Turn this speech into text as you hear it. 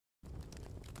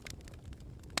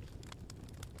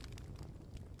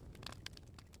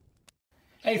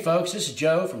Hey folks, this is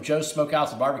Joe from Joe's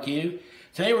Smokehouse and Barbecue.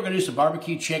 Today we're going to do some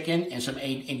barbecue chicken and some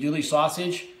andouille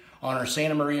sausage on our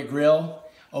Santa Maria grill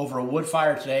over a wood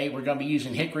fire today. We're going to be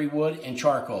using hickory wood and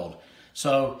charcoal.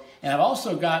 And I've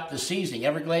also got the seasoning,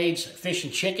 Everglades fish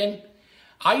and chicken.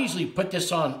 I usually put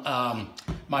this on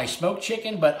my smoked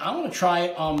chicken, but I'm going to try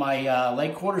it on my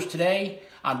leg quarters today.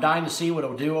 I'm dying to see what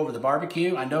it'll do over the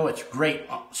barbecue. I know it's great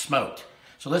smoked.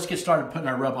 So let's get started putting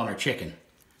our rub on our chicken.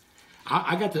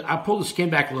 I pulled the skin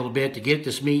back a little bit to get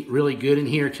this meat really good in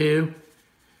here too.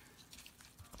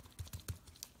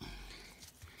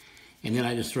 And then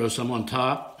I just throw some on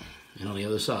top and on the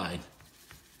other side.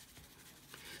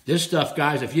 This stuff,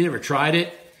 guys, if you never tried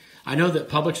it, I know that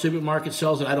Publix Supermarket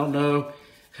sells it. I don't know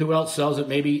who else sells it.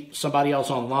 Maybe somebody else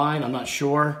online. I'm not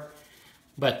sure.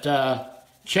 But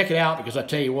check it out because I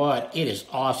tell you what, it is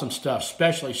awesome stuff,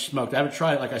 especially smoked. I haven't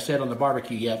tried it, like I said, on the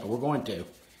barbecue yet, but we're going to.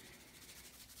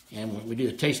 And when we do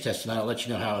the taste test tonight, I'll let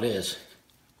you know how it is.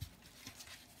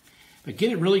 But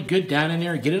get it really good down in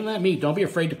there. Get it in that meat. Don't be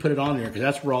afraid to put it on there because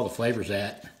that's where all the flavor's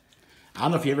at. I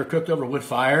don't know if you ever cooked over a wood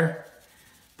fire,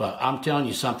 but I'm telling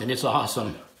you something. It's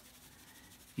awesome.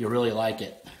 You'll really like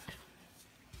it.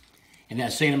 And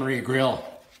that Santa Maria grill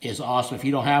is awesome. If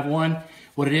you don't have one,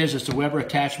 what it is, it's a Weber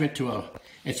attachment to a,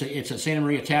 it's a Santa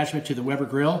Maria attachment to the Weber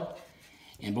grill.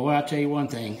 And boy, I'll tell you one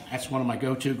thing. That's one of my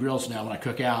go-to grills now when I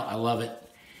cook out. I love it.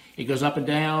 It goes up and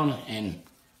down, and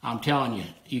I'm telling you,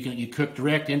 you cook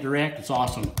direct, indirect. It's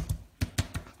awesome.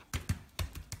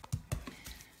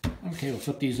 Okay, we'll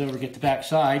flip these over, get the back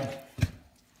side.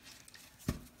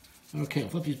 Okay, we'll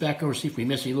flip these back over, see if we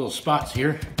miss any little spots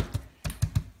here.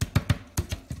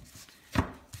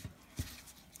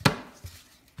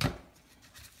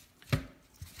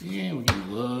 Yeah, we'll give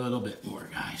a little bit more,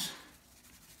 guys.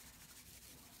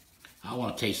 I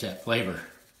want to taste that flavor.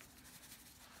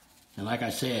 And like I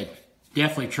said,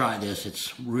 definitely try this.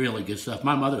 It's really good stuff.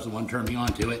 My mother's the one who turned me on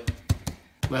to it.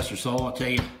 Bless her soul, I'll tell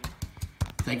you.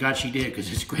 Thank God she did,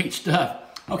 because it's great stuff.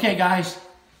 Okay, guys.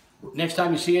 Next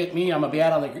time you see me, I'm going to be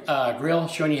out on the grill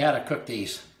showing you how to cook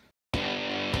these.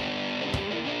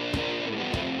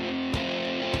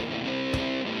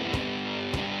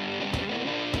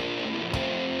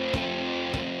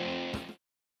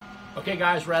 Okay,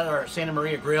 guys, we're at our Santa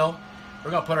Maria grill.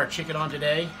 We're going to put our chicken on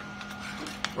today.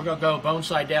 We're going to go bone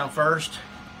side down first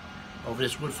over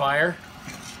this wood fire.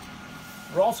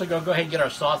 We're also going to go ahead and get our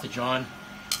sausage on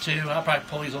too. I'll probably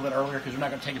pull these a little bit earlier because they're not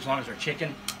going to take as long as our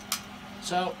chicken.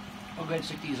 So we'll go ahead and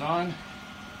stick these on.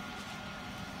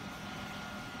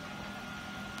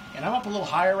 And I'm up a little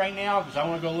higher right now because I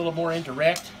want to go a little more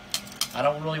indirect. I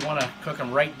don't really want to cook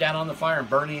them right down on the fire and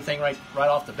burn anything right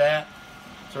off the bat.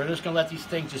 So we're just going to let these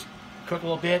things just cook a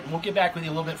little bit, and we'll get back with you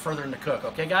a little bit further in the cook.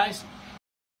 Okay, guys?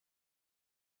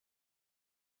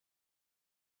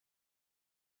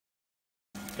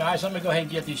 Guys, I'm going to go ahead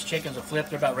and give these chickens a flip.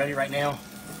 They're about ready right now.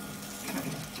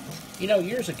 You know,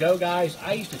 years ago, guys,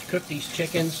 I used to cook these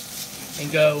chickens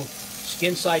and go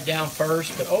skin side down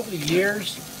first. But over the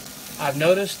years, I've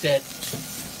noticed that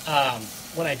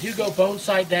when I do go bone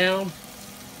side down,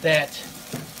 that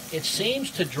it seems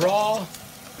to draw,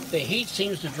 the heat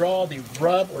seems to draw the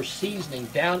rub or seasoning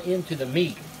down into the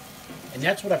meat. And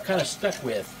that's what I've kind of stuck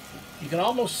with. You can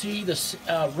almost see the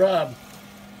rub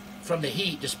from the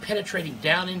heat just penetrating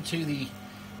down into the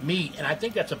meat, and I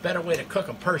think that's a better way to cook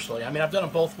them personally. I mean, I've done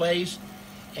them both ways,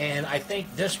 and I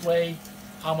think this way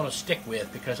I'm going to stick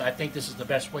with because I think this is the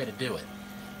best way to do it.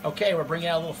 Okay, we're bringing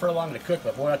out a little further along in the cook,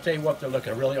 but boy, I'll tell you what, they're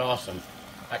looking really awesome.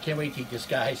 I can't wait to eat this,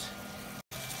 guys.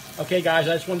 Okay, guys,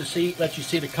 I just wanted to let you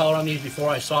see the color on these before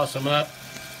I sauce them up.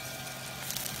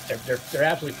 They're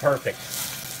absolutely perfect.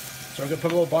 So we're going to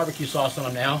put a little barbecue sauce on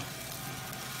them now.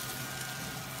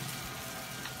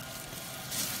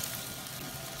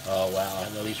 Oh, wow, I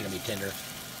know these are going to be tender.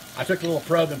 I took a little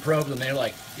probe and probed them. They're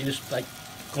just like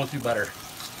going through butter.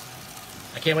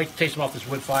 I can't wait to taste them off this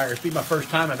wood fire. It's been my first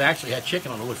time I've actually had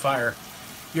chicken on a wood fire.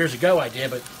 Years ago I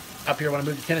did, but up here when I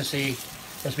moved to Tennessee,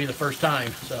 this will be the first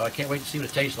time. So I can't wait to see what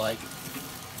it tastes like.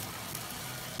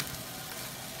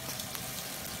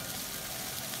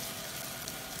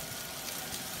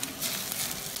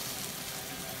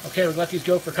 Okay, we're going to let these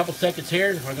go for a couple seconds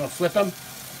here. We're going to flip them.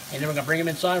 And then we're going to bring them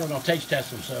inside and we're going to taste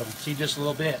test them, so see just a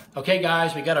little bit. Okay,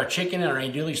 guys, we got our chicken and our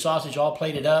andouille sausage all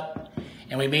plated up.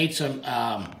 And we made some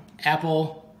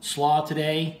apple slaw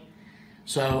today.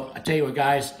 So I tell you what,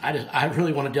 guys, I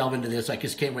really want to delve into this. I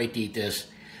just can't wait to eat this.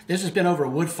 This has been over a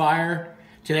wood fire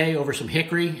today, over some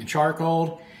hickory and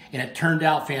charcoal. And it turned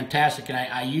out fantastic. And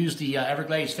I used the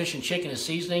Everglades fish and chicken as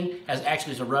seasoning, as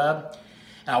a rub.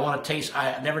 And I want to taste,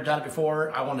 I've never done it before.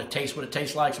 I want to taste what it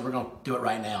tastes like, so we're going to do it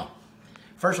right now.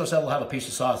 First, let's have a piece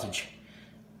of sausage.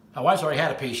 My wife's already had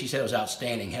a piece. She said it was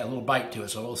outstanding. Had a little bite to it,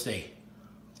 so we'll see.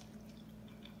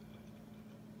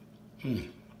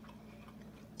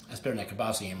 That's better than that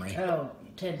kibasi, Emery. Oh,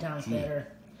 10 times better.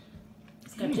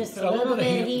 It's got just a little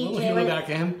bit of heat to to it. Back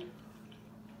in.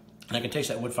 And I can taste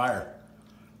that wood fire.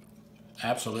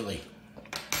 Absolutely.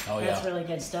 Oh, yeah. That's really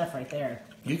good stuff right there.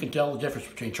 You can tell the difference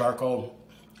between charcoal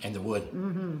and the wood.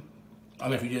 Mm-hmm. I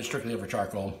mean, if you did it strictly over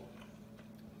charcoal.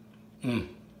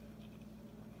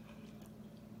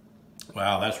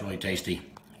 Wow, that's really tasty.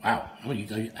 Wow.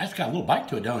 That's got a little bite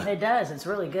to it, don't it? It does. It's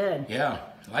really good. Yeah,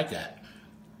 I like that.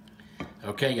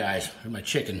 Okay, guys, here's my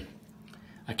chicken.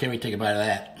 I can't wait to take a bite of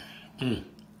that.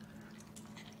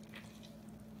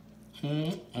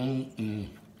 Look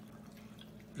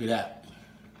at that.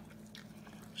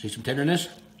 See some tenderness?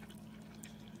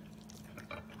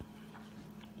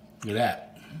 Look at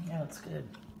that. Yeah, it's good.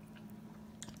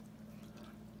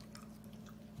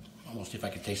 I'm gonna see if I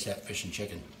can taste that fish and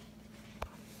chicken.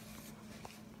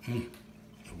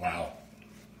 Wow.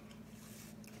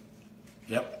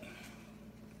 Yep.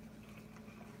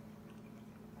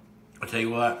 I'll tell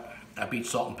you what, I beat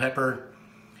salt and pepper,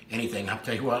 anything. I'll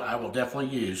tell you what, I will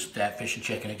definitely use that fish and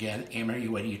chicken again. Emery,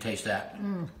 wait till you taste that.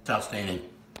 It's outstanding.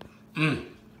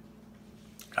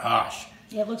 Gosh.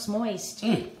 Yeah, it looks moist.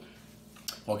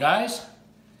 Well, guys,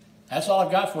 that's all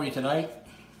I've got for you tonight.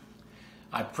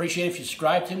 I appreciate it if you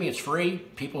subscribe to me. It's free.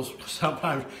 People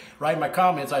sometimes write in my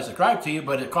comments, I subscribe to you,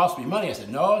 but it costs me money. I said,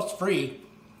 no, it's free.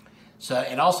 So,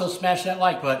 and also smash that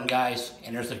like button, guys.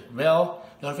 And there's a bell,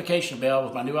 notification bell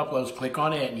with my new uploads. Click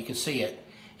on it and you can see it.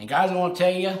 And guys, I want to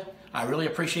tell you, I really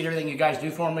appreciate everything you guys do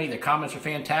for me. The comments are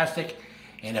fantastic.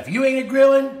 And if you ain't a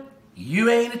grillin', you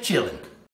ain't a chillin'.